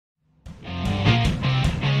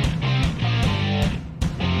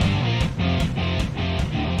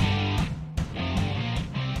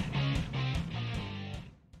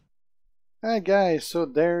Alright guys, so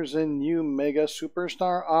there's a new Mega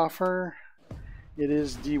Superstar offer. It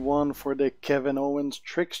is the one for the Kevin Owens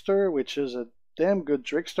Trickster, which is a damn good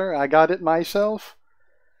trickster. I got it myself.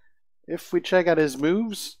 If we check out his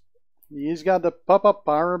moves, he's got the pop-up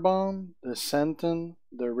powerbomb, the senton,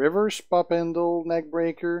 the reverse pop handle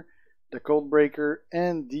neckbreaker, the code breaker,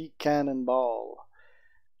 and the cannonball.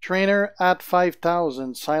 Trainer at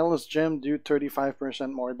 5,000, Silence Gem do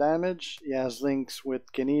 35% more damage. He has links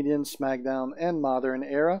with Canadian, SmackDown, and Modern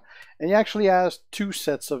Era. And he actually has 2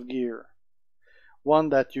 sets of gear. One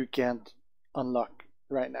that you can't unlock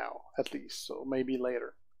right now, at least, so maybe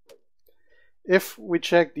later. If we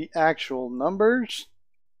check the actual numbers,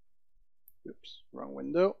 oops, wrong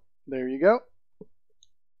window, there you go.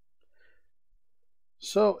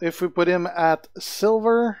 So if we put him at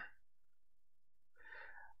silver,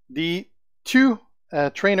 the 2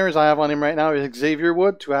 trainers I have on him right now is Xavier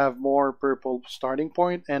Wood to have more purple starting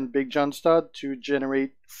point and Big John Studd to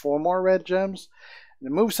generate 4 more red gems. The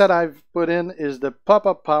moveset I've put in is the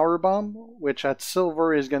pop-up powerbomb, which at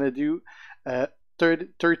silver is going to do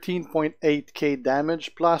 13.8k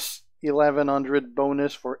damage plus 1100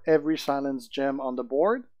 bonus for every silence gem on the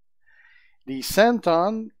board. The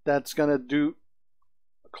senton, that's going to do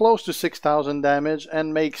close to 6,000 damage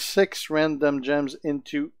and make 6 random gems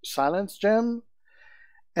into silence gem.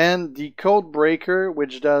 And the code breaker,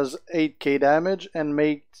 which does 8k damage and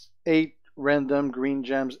makes 8 random green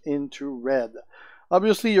gems into red.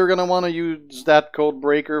 Obviously, you're going to want to use that code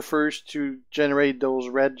breaker first to generate those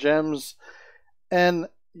red gems. And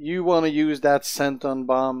you want to use that senton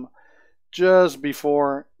bomb just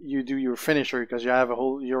before you do your finisher, because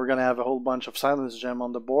you're going to have a whole bunch of silence gem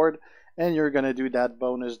on the board. And you're going to do that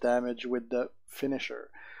bonus damage with the finisher.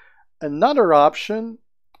 Another option,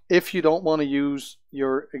 if you don't want to use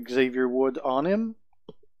your Xavier Wood on him,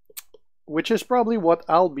 which is probably what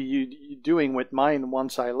I'll be doing with mine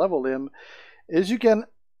once I level him, is you can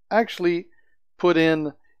actually put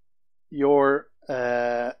in your,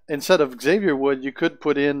 instead of Xavier Wood, you could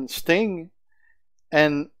put in Sting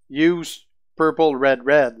and use purple, red,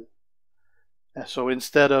 red. So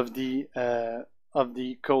instead of the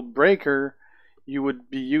code breaker, you would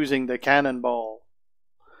be using the cannonball.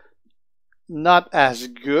 Not as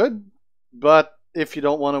good, but if you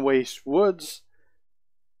don't want to waste woods,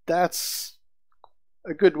 that's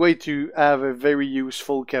a good way to have a very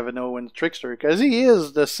useful Kevin Owens trickster, because he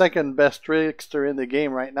is the second best trickster in the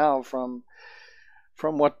game right now from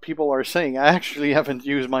what people are saying. I actually haven't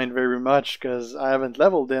used mine very much because I haven't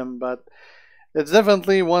leveled him, but it's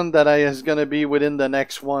definitely one that is going to be within the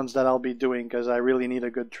next ones that I'll be doing, because I really need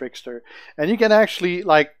a good trickster. And you can actually,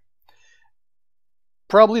 like,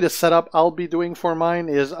 probably the setup I'll be doing for mine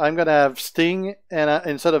is I'm going to have Sting, and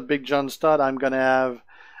instead of Big John Studd, I'm going to have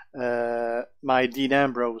my Dean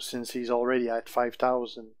Ambrose, since he's already at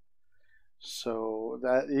 5,000. So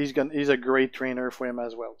that he's a great trainer for him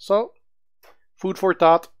as well. So, food for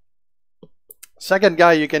thought. Second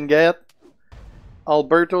guy you can get,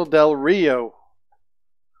 Alberto Del Rio,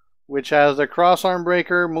 which has the cross arm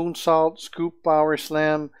breaker, moonsault, scoop power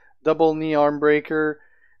slam, double knee arm breaker,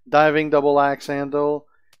 diving double axe handle.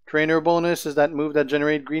 Trainer bonus is that move that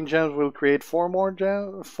generate green gems will create 4 more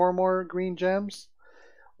green gems.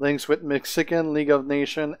 Links with Mexican, League of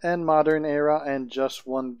Nations, and Modern Era, and just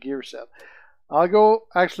 1 gear set. I'll go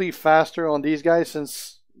actually faster on these guys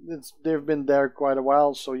since they've been there quite a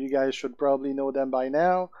while, so you guys should probably know them by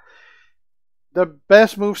now. The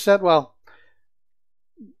best moveset, well,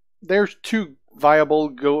 there's 2 viable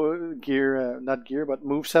moveset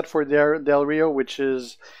for Del Rio, which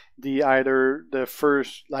is either the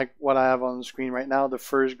first, like what I have on the screen right now, the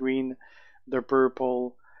first green, the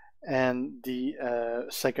purple, and the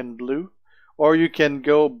second blue. Or you can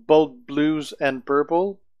go both blues and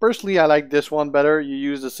purple. Personally, I like this one better. You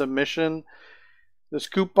use the submission, the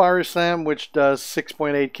scoop power slam, which does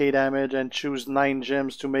 6.8k damage, and choose 9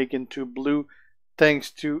 gems to make into blue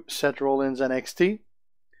thanks to Seth Rollins NXT.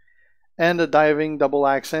 And the diving double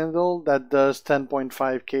axe handle that does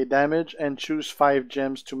 10.5k damage, and choose 5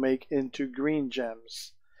 gems to make into green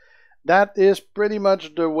gems. That is pretty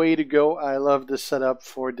much the way to go. I love the setup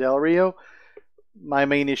for Del Rio. My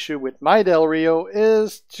main issue with my Del Rio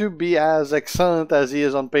is to be as excellent as he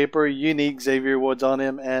is on paper. You need Xavier Woods on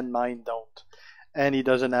him, and mine don't. And he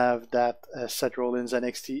doesn't have that Seth Rollins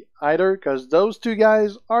NXT either, because those 2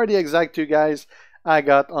 guys are the exact 2 guys I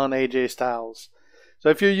got on AJ Styles. So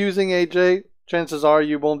if you're using AJ, chances are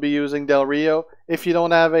you won't be using Del Rio. If you don't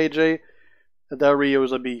have AJ, Del Rio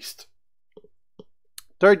is a beast.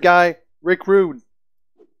 Third guy, Rick Rude.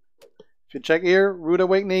 If you check here, Rude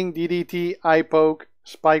Awakening, DDT, Eye Poke,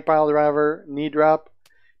 Spike Pile Driver, Knee Drop,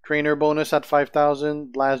 Trainer bonus at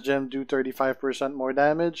 5,000. Blast gem do 35% more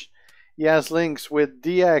damage. He has links with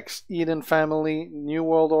DX, Eden Family, New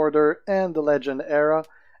World Order, and the Legend Era,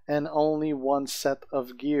 and only one set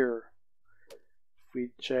of gear. If we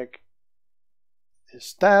check his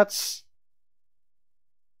stats,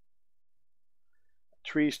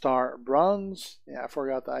 3-star bronze. Yeah, I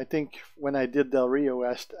forgot that. I think when I did Del Rio,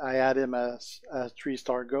 I had him as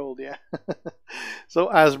 3-star gold. Yeah. So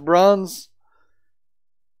as bronze,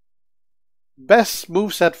 best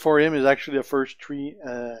moveset for him is actually the first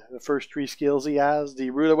three skills he has. The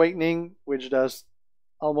Rude Awakening, which does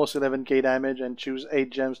almost 11k damage and choose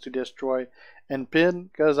 8 gems to destroy and pin,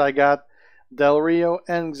 because I got Del Rio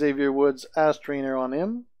and Xavier Woods as trainer on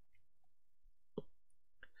him.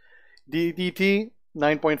 DDT,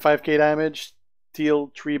 9.5k damage,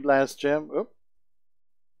 steal 3 blast gem. Oop,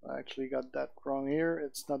 I actually got that wrong here.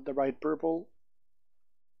 It's not the right purple.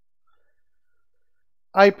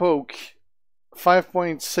 Eye Poke,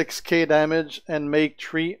 5.6k damage and make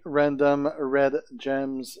 3 random red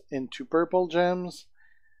gems into purple gems.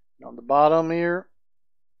 On the bottom here,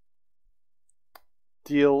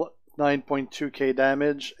 deal 9.2k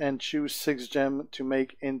damage and choose 6 gems to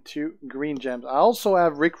make into green gems. I also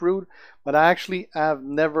have Recruit, but I actually have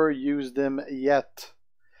never used them yet.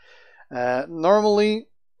 Normally,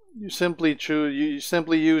 you simply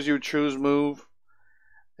use your choose move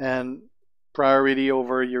and priority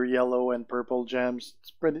over your yellow and purple gems.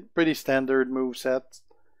 It's pretty standard move set.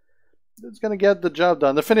 It's gonna get the job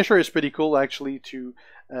done. The finisher is pretty cool actually to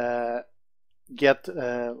get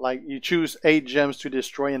like you choose 8 gems to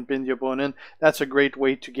destroy and pin the opponent. That's a great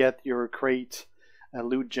way to get your crate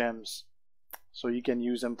loot gems, so you can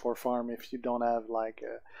use them for farm if you don't have like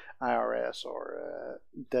IRS or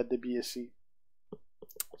Dead the BSC.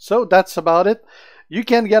 So that's about it. You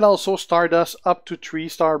can get also Stardust up to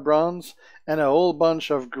 3-star bronze and a whole bunch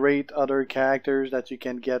of great other characters that you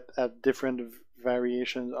can get at different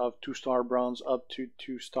variations of 2-star bronze up to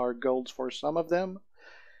 2-star golds for some of them,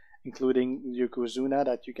 including Yokozuna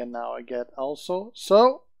that you can now get also.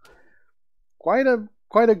 So quite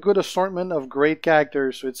a good assortment of great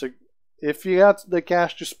characters. So it's if you got the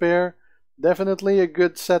cash to spare, definitely a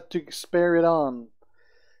good set to spare it on.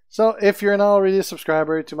 So if you're not already a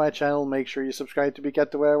subscriber to my channel, make sure you subscribe to be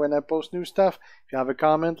kept aware when I post new stuff. If you have a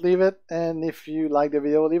comment, leave it, and if you like the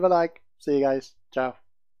video, leave a like. See you guys. Ciao.